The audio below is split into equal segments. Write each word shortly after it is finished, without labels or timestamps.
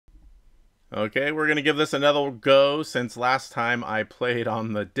Okay, we're going to give this another go since last time I played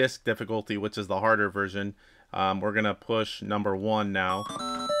on the disc difficulty, which is the harder version. We're going to push number 1 now.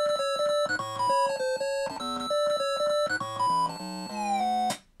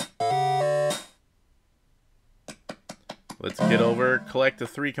 Let's get over, collect the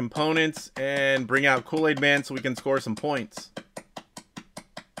 3 components, and bring out Kool-Aid Man so we can score some points.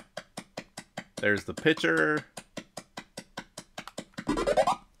 There's the pitcher.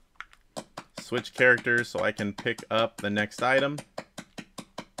 Switch characters so I can pick up the next item.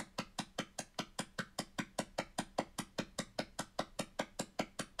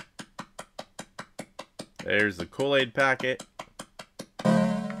 There's the Kool-Aid packet.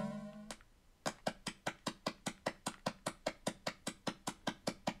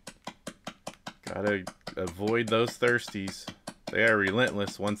 Gotta avoid those thirsties. They are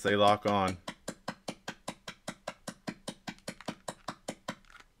relentless once they lock on.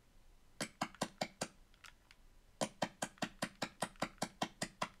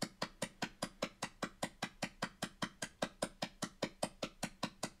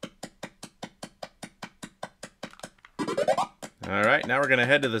 Alright, now we're going to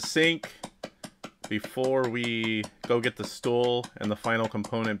head to the sink before we go get the stool and the final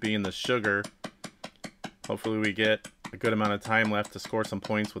component being the sugar. Hopefully we get a good amount of time left to score some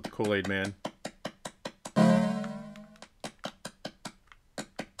points with the Kool-Aid Man.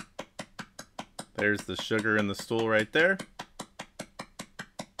 There's the sugar and the stool right there.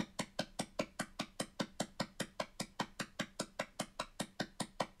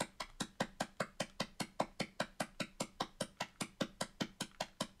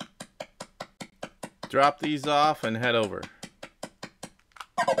 Drop these off and head over.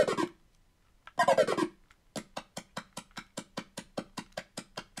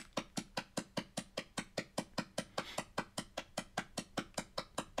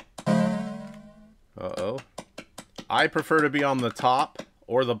 Uh-oh. I prefer to be on the top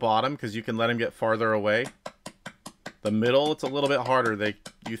or the bottom because you can let them get farther away. The middle, it's a little bit harder.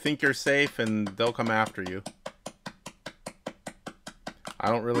 You think you're safe and they'll come after you. I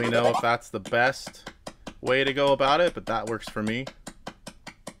don't really know if that's the best way to go about it, but that works for me.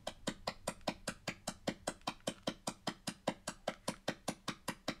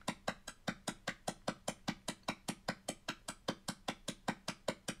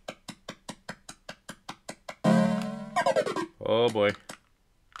 Oh boy.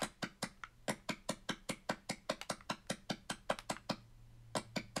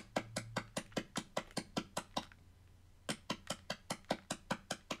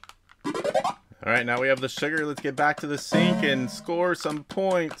 Alright, now we have the sugar. Let's get back to the sink and score some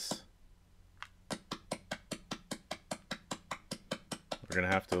points. We're going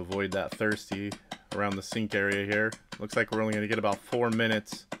to have to avoid that thirsty around the sink area here. Looks like we're only going to get about 4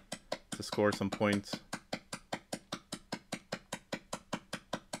 minutes to score some points.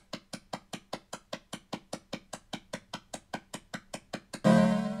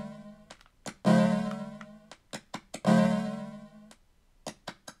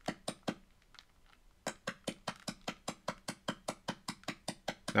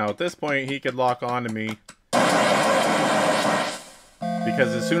 Now at this point he could lock on to me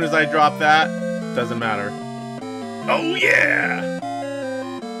because as soon as I drop that, doesn't matter. Oh yeah!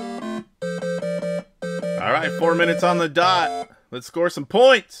 Alright, 4 minutes on the dot. Let's score some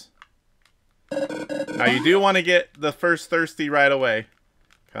points. Now you do want to get the first thirsty right away.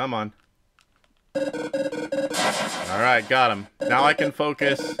 Come on. Alright, got him. Now I can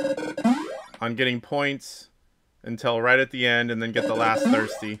focus on getting points until right at the end and then get the last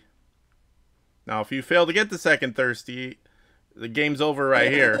thirsty. Now if you fail to get the second thirsty, the game's over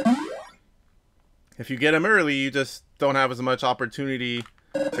right here. If you get them early, you just don't have as much opportunity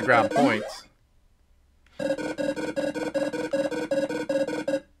to grab points.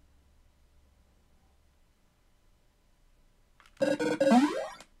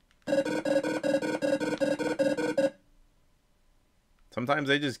 Sometimes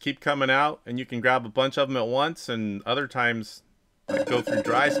they just keep coming out and you can grab a bunch of them at once, and other times, like go through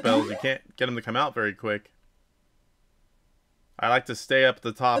dry spells, you can't get them to come out very quick. I like to stay up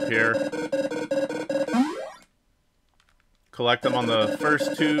the top here. Collect them on the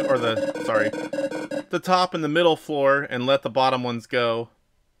first two, or the top and the middle floor, and let the bottom ones go.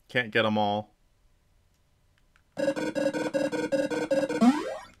 Can't get them all.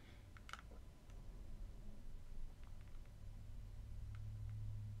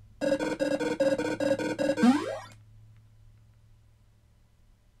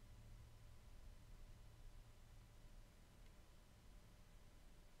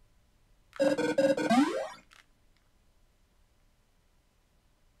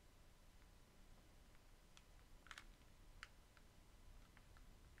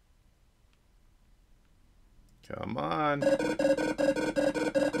 Come on. I'm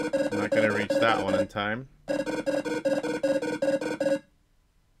not going to reach that one in time.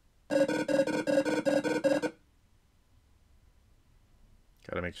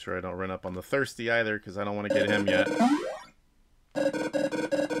 Gotta make sure I don't run up on the thirsty either, because I don't want to get him yet.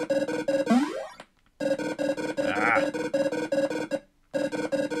 Ah.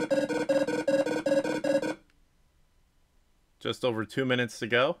 Just over 2 minutes to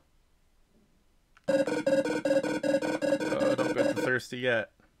go. Oh, don't get the thirsty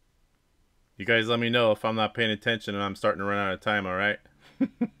yet. You guys let me know if I'm not paying attention and I'm starting to run out of time, alright?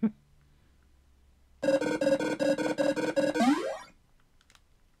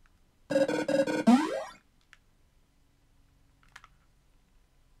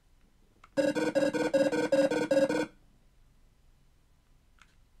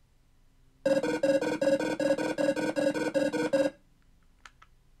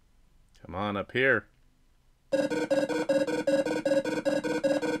 Come on up here.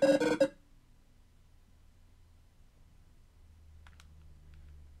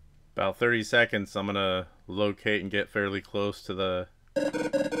 About 30 seconds, I'm gonna locate and get fairly close to the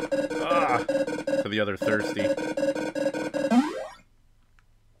other thirsty.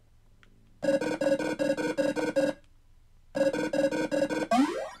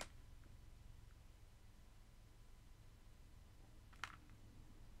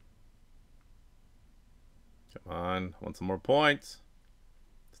 Come on, want some more points.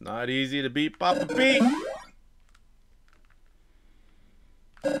 It's not easy to beat Papa Pete.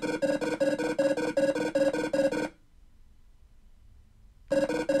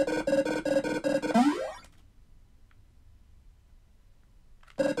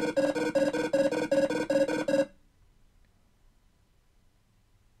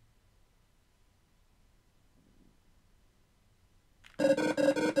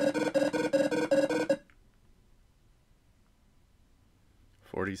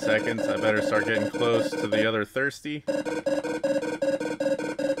 40 seconds. I better start getting close to the other thirsty.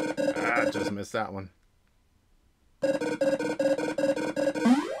 Ah, just missed that one.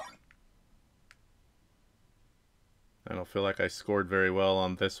 I don't feel like I scored very well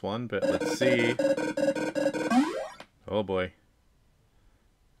on this one, but let's see. Oh boy.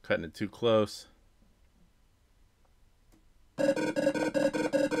 Cutting it too close.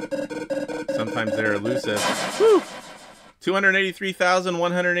 Sometimes they're elusive. Woo!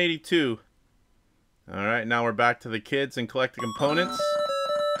 283,182. Alright, now we're back to the kids and collect the components.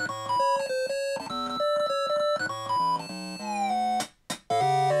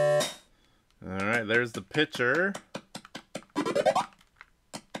 Alright, there's the pitcher.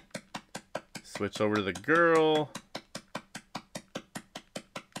 Switch over to the girl.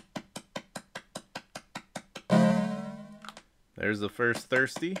 There's the first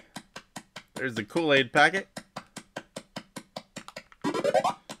thirsty. There's the Kool-Aid packet.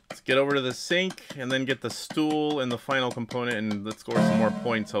 Let's get over to the sink and then get the stool and the final component, and let's score some more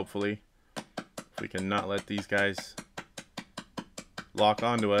points, hopefully. If we can not let these guys lock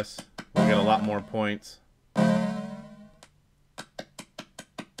onto us, we'll get a lot more points.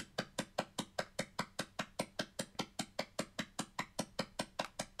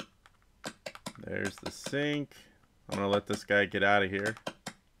 There's the sink. I'm going to let this guy get out of here.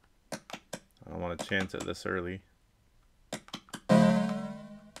 I don't want to chance it this early.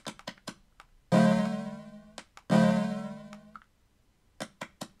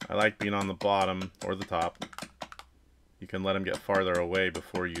 I like being on the bottom or the top. You can let him get farther away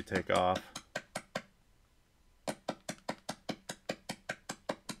before you take off.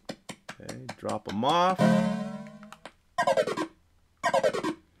 Okay, drop him off.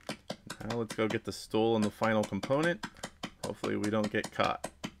 Now let's go get the stool and the final component. Hopefully we don't get caught.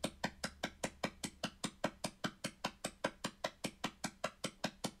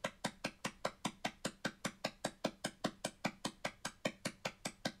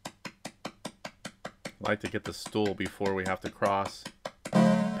 I like to get the stool before we have to cross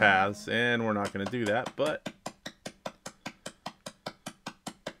paths, and we're not going to do that, but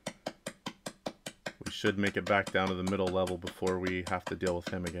we should make it back down to the middle level before we have to deal with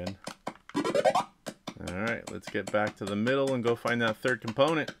him again. Alright, let's get back to the middle and go find that third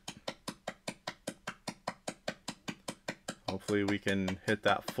component. Hopefully we can hit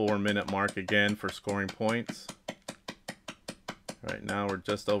that 4-minute mark again for scoring points. Right now we're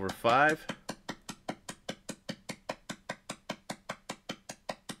just over 5.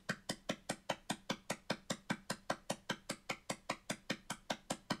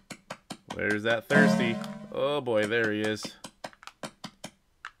 Where's that thirsty? Oh boy, there he is.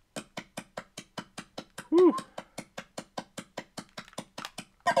 Whew.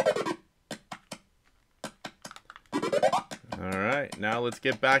 Come now let's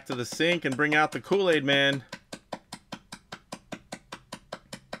get back to the sink and bring out the Kool-Aid man.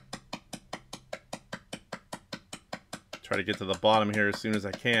 Try to get to the bottom here as soon as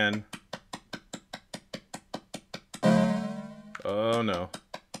I can. Oh no.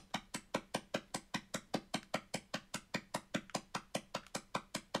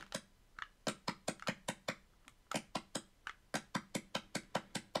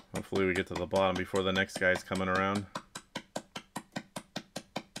 Hopefully we get to the bottom before the next guy's coming around.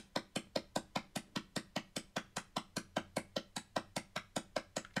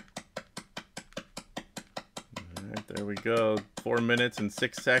 Alright, there we go. 4 minutes and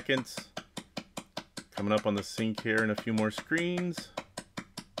 6 seconds. Coming up on the sink here in a few more screens.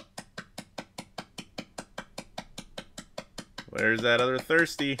 Where's that other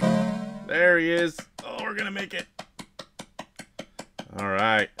thirsty? There he is. Oh, we're gonna make it.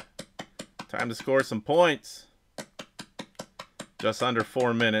 Alright. Time to score some points. Just under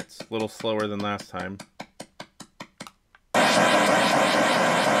 4 minutes. A little slower than last time.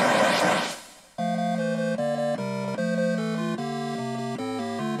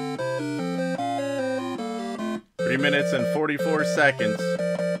 Three minutes and 44 seconds.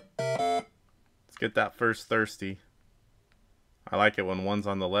 Let's get that first thirsty. I like it when one's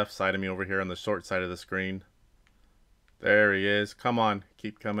on the left side of me over here on the short side of the screen. There he is. Come on.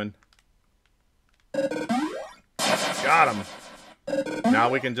 Keep coming. Got him. Now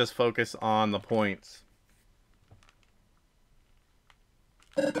we can just focus on the points.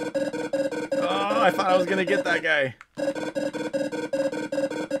 Oh, I thought I was going to get that guy.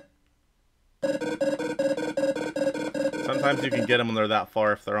 Sometimes you can get them when they're that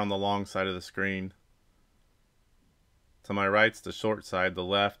far if they're on the long side of the screen. To my right's the short side, the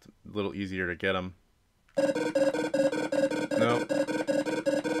left, a little easier to get them. Nope.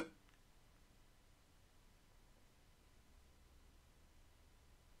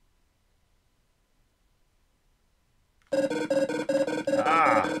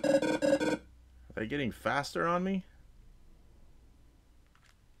 Ah! Are they getting faster on me?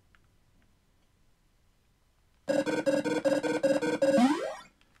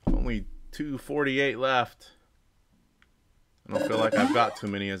 Only 2:48 left. I don't feel like I've got too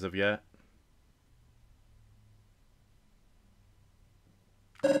many as of yet.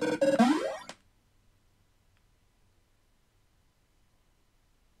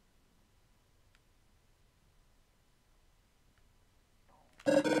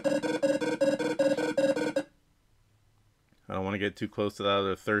 I don't want to get too close to that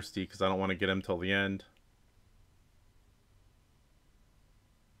other thirsty because I don't want to get him till the end.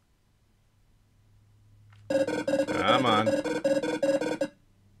 Come on.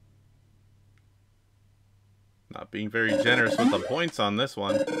 Not being very generous with the points on this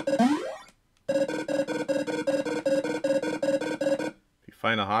one. If you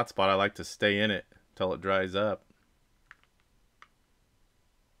find a hot spot, I like to stay in it till it dries up.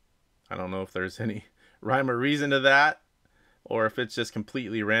 I don't know if there's any rhyme or reason to that, or if it's just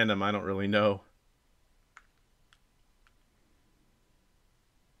completely random. I don't really know.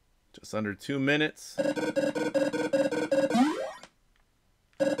 Just under 2 minutes.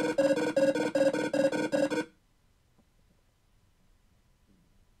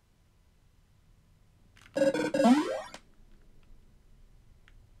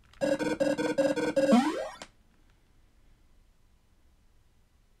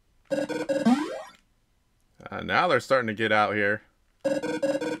 Now they're starting to get out here. Yeah,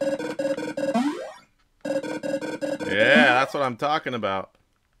 that's what I'm talking about.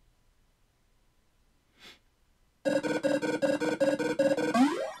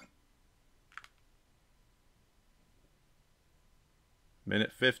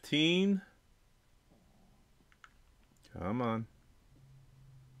 Minute 15. Come on.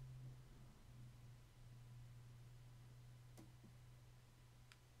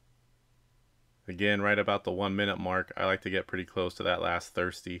 Again, right about the 1 minute mark, I like to get pretty close to that last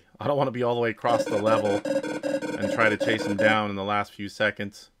thirsty. I don't want to be all the way across the level and try to chase him down in the last few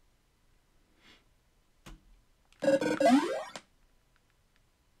seconds. A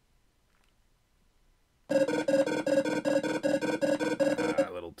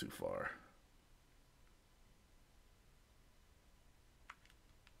little too far.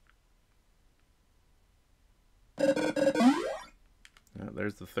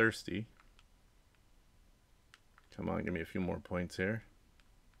 There's the thirsty. Come on, give me a few more points here.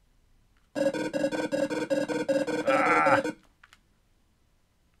 Ah!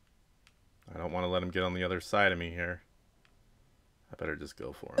 I don't want to let him get on the other side of me here. I better just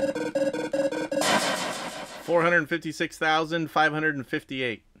go for him.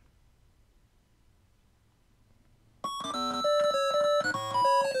 456,558.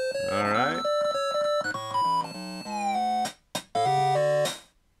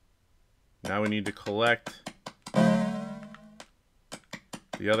 Now we need to collect the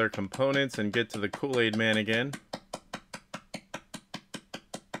other components and get to the Kool-Aid Man again.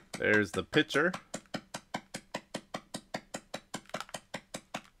 There's the pitcher.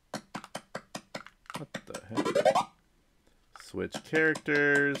 What the heck? Switch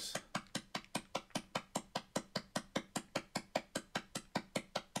characters.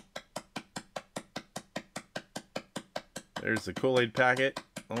 There's the Kool-Aid packet.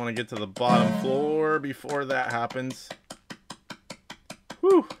 I want to get to the bottom floor before that happens.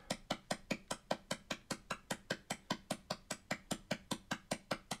 Whew.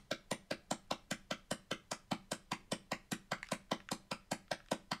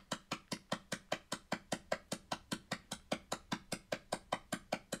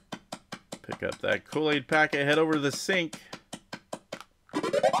 Pick up that Kool-Aid packet, head over to the sink.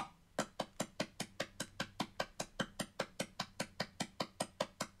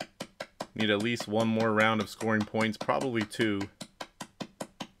 Need at least one more round of scoring points, probably 2.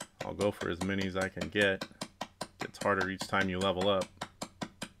 I'll go for as many as I can get. Gets harder each time you level up.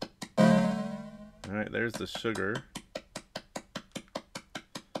 Alright, there's the sugar.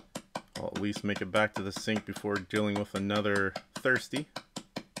 I'll at least make it back to the sink before dealing with another thirsty.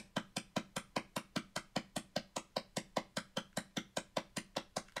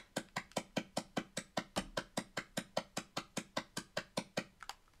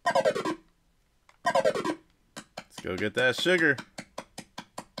 Go get that sugar.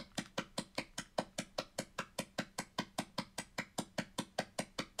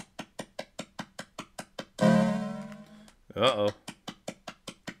 Uh-oh.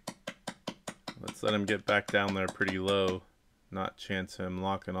 Let's let him get back down there pretty low. Not chance him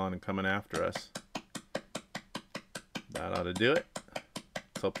locking on and coming after us. That ought to do it.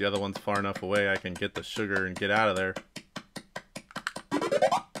 Let's hope the other one's far enough away I can get the sugar and get out of there.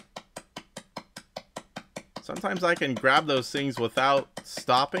 Sometimes I can grab those things without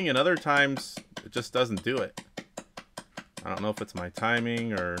stopping, and other times it just doesn't do it. I don't know if it's my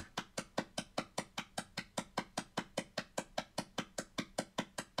timing or...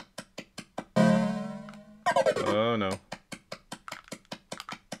 Oh no.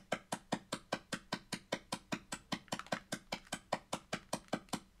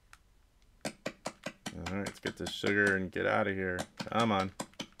 Alright, let's get this sugar and get out of here. Come on.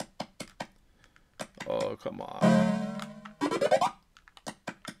 Oh, come on.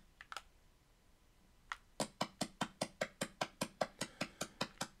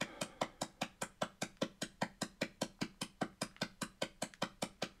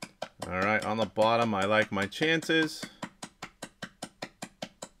 Alright, on the bottom, I like my chances.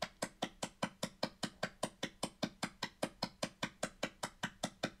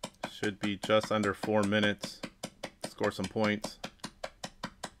 Should be just under 4 minutes. Score some points.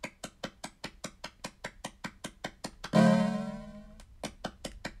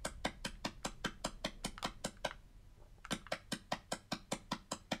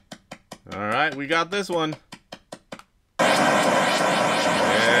 Alright, we got this one.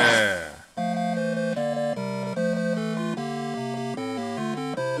 Yeah.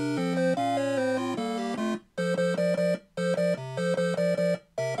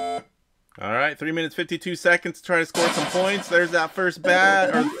 Alright, 3 minutes 52 seconds to try to score some points. There's that first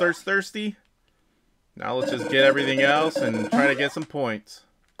bat, or first thirsty. Now let's just get everything else and try to get some points.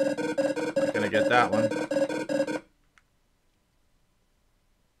 Not gonna get that one.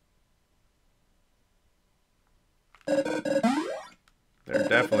 They're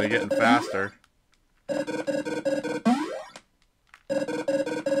definitely getting faster.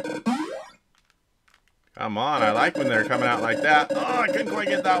 Come on, I like when they're coming out like that. Oh, I couldn't quite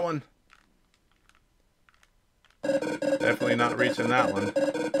get that one. Definitely not reaching that one.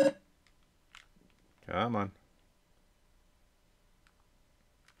 Come on.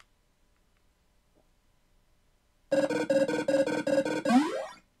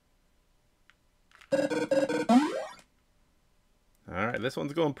 Alright, this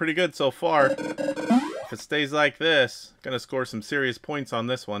one's going pretty good so far. If it stays like this, gonna score some serious points on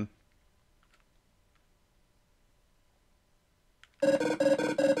this one.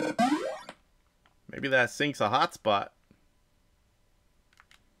 Maybe that sink's a hot spot.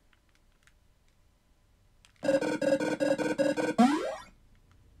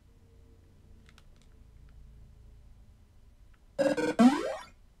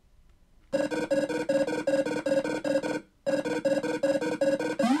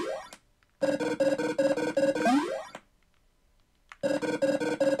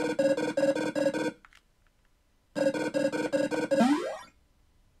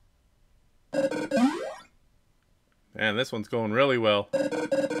 this one's going really well.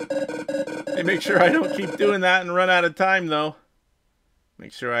 Hey, make sure I don't keep doing that and run out of time, though.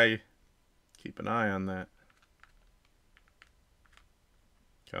 Make sure I keep an eye on that.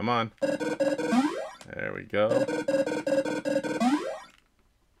 Come on. There we go.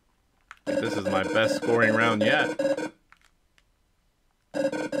 This is my best scoring round yet. I'm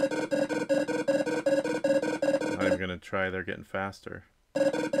not even gonna try, they're getting faster.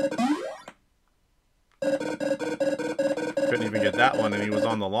 Couldn't even get that one and he was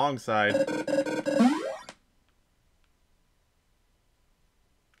on the long side.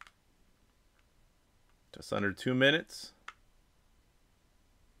 Just under 2 minutes.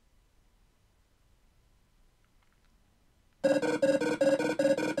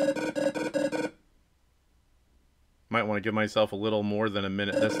 Might want to give myself a little more than a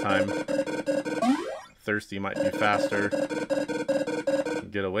minute this time. Thirsty might be faster.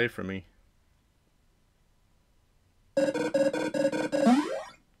 Get away from me.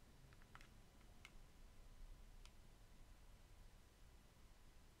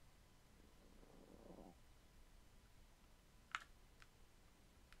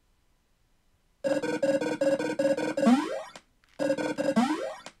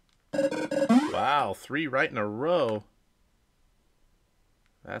 Wow, 3 right in a row.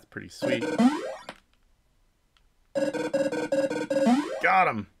 That's pretty sweet. Got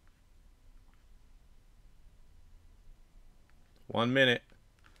him. 1 minute.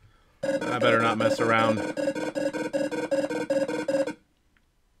 I better not mess around.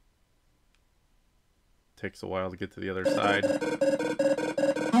 Takes a while to get to the other side.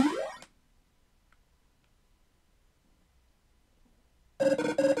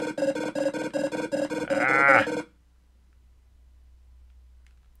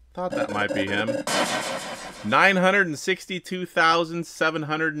 Thought that might be him.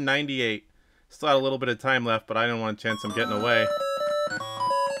 962,798. Still had a little bit of time left, but I didn't want a chance of getting away.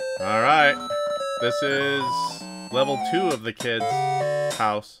 Alright. This is level 2 of the kid's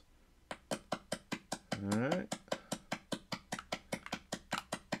house. Alright.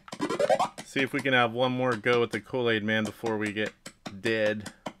 See if we can have one more go at the Kool-Aid Man before we get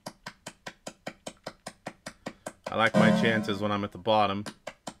dead. I like my chances when I'm at the bottom.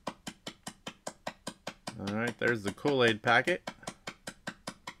 Alright, there's the Kool-Aid packet.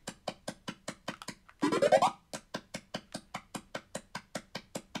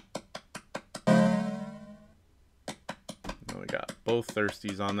 We got both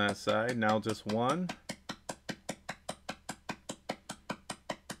thirsties on that side. Now just one.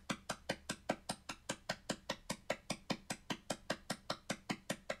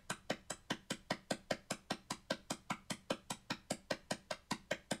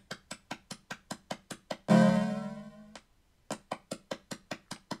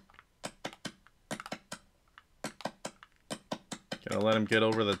 Gonna let him get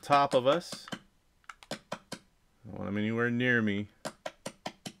over the top of us. I don't want him anywhere near me.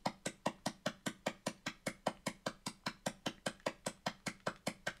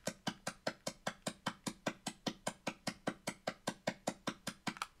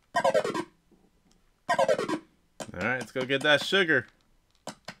 Alright, let's go get that sugar.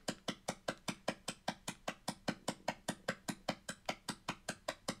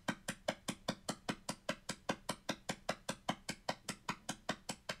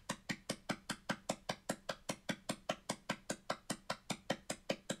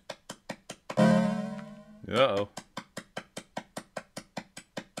 Uh-oh.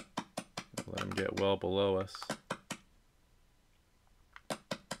 Let him get well below us.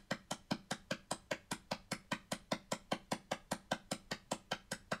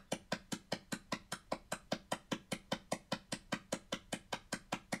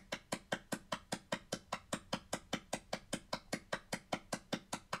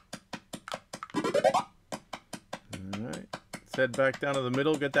 Alright. Let's head back down to the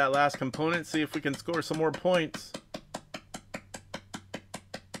middle, get that last component, see if we can score some more points.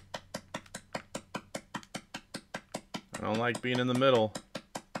 I don't like being in the middle.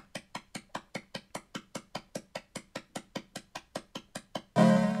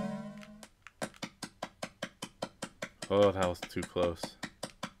 Oh, that was too close.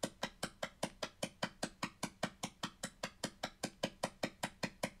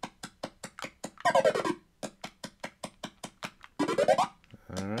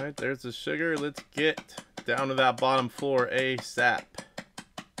 Alright, there's the sugar. Let's get down to that bottom floor ASAP.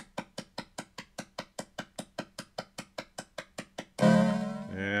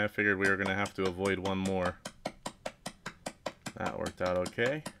 Yeah, I figured we were going to have to avoid one more. That worked out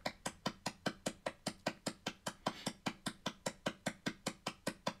okay.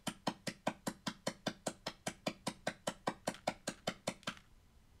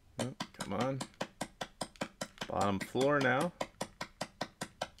 Come on. Bottom floor now.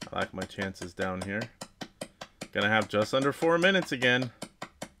 I like my chances down here. Gonna have just under 4 minutes again.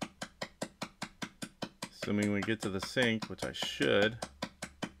 Assuming we get to the sink, which I should.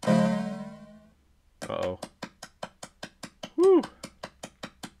 Uh-oh. Whew.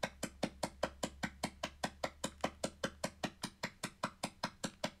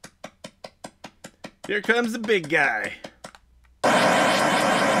 Here comes the big guy.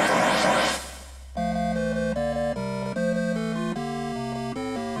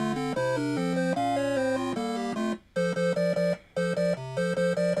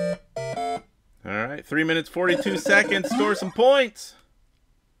 All right, 3 minutes, 42 seconds. Score some points.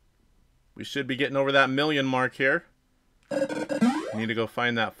 We should be getting over that million mark here. Need to go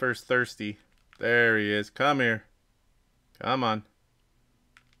find that first thirsty. There he is. Come here. Come on.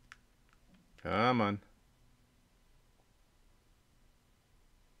 Come on.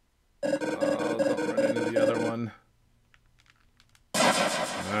 Oh, don't run into the other one.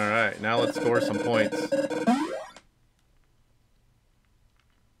 Alright, now let's score some points.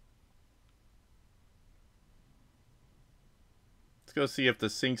 Let's go see if the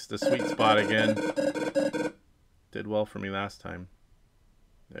sink's the sweet spot again. Did well for me last time.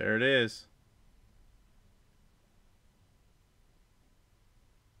 There it is.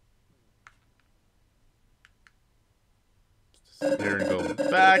 Just sit here and go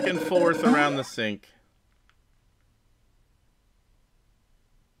back and forth around the sink.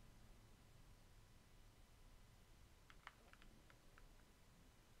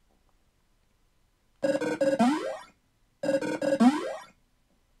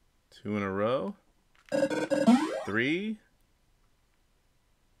 Two in a row. 3.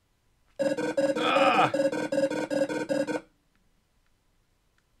 Ah!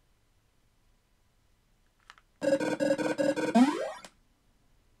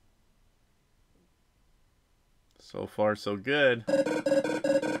 So far, so good. I'm not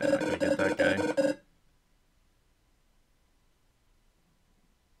gonna get that guy.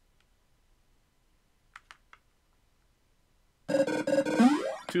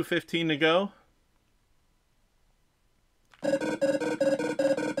 $2.15 to go.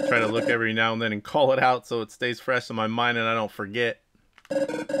 Try to look every now and then and call it out so it stays fresh in my mind and I don't forget.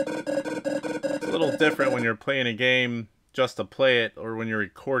 It's a little different when you're playing a game just to play it or when you're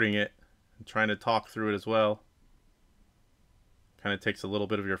recording it and trying to talk through it as well. Kind of takes a little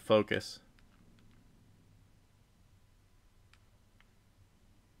bit of your focus.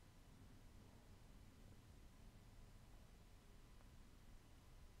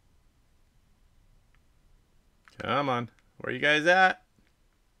 Come on. Where you guys at?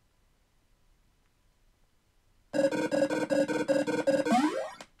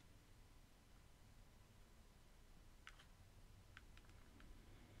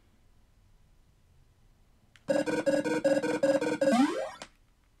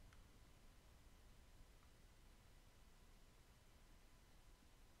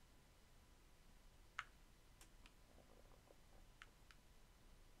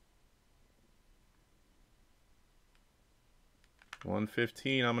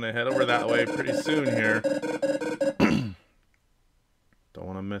 $1.15. I'm gonna head over that way pretty soon here. Don't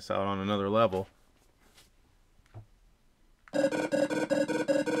want to miss out on another level.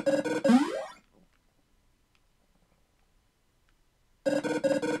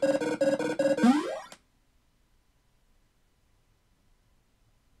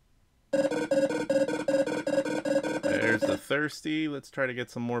 There's the thirsty. Let's try to get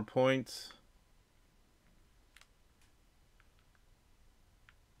some more points.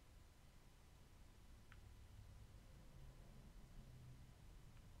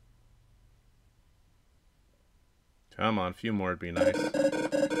 Come on, a few more would be nice.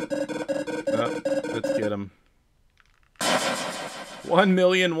 Oh, let's get him.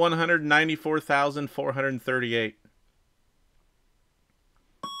 1,194,438.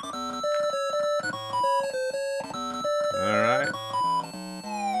 Alright.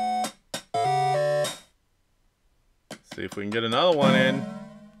 See if we can get another one in.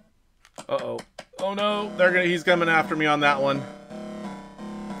 Uh-oh. Oh no, he's coming after me on that one.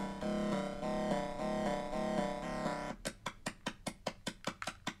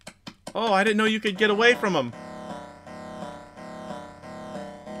 Oh, I didn't know you could get away from him.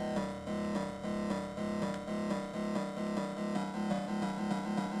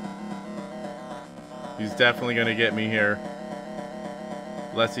 He's definitely going to get me here.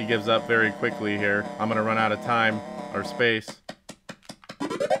 Unless he gives up very quickly here. I'm going to run out of time or space.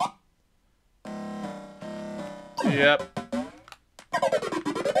 Yep.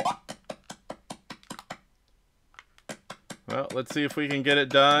 Well, let's see if we can get it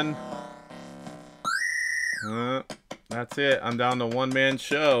done. That's it. I'm down to one-man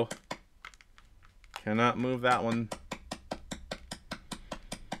show. Cannot move that one.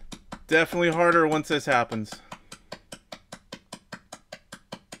 Definitely harder once this happens.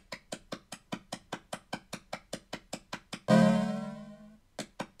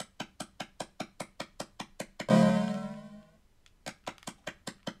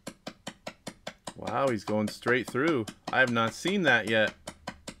 Wow, he's going straight through. I have not seen that yet.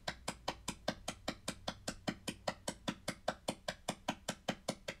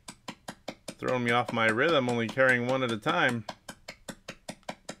 Throwing me off my rhythm, only carrying one at a time.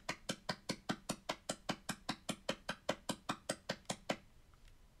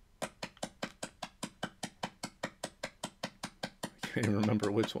 I can't even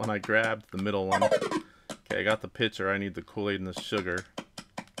remember which one I grabbed. The middle one. Okay, I got the pitcher. I need the Kool-Aid and the sugar.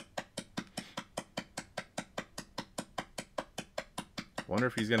 Wonder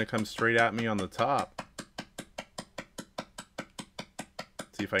if he's gonna come straight at me on the top.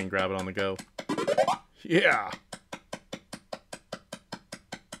 See if I can grab it on the go. Yeah!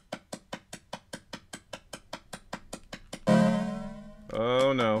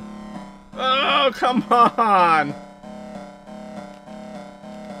 Oh no. Oh, come on!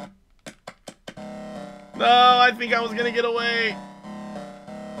 No, I think I was gonna get away.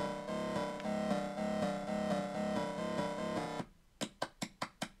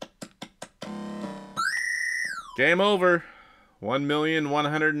 Game over.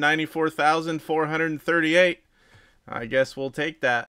 1,194,438. I guess we'll take that.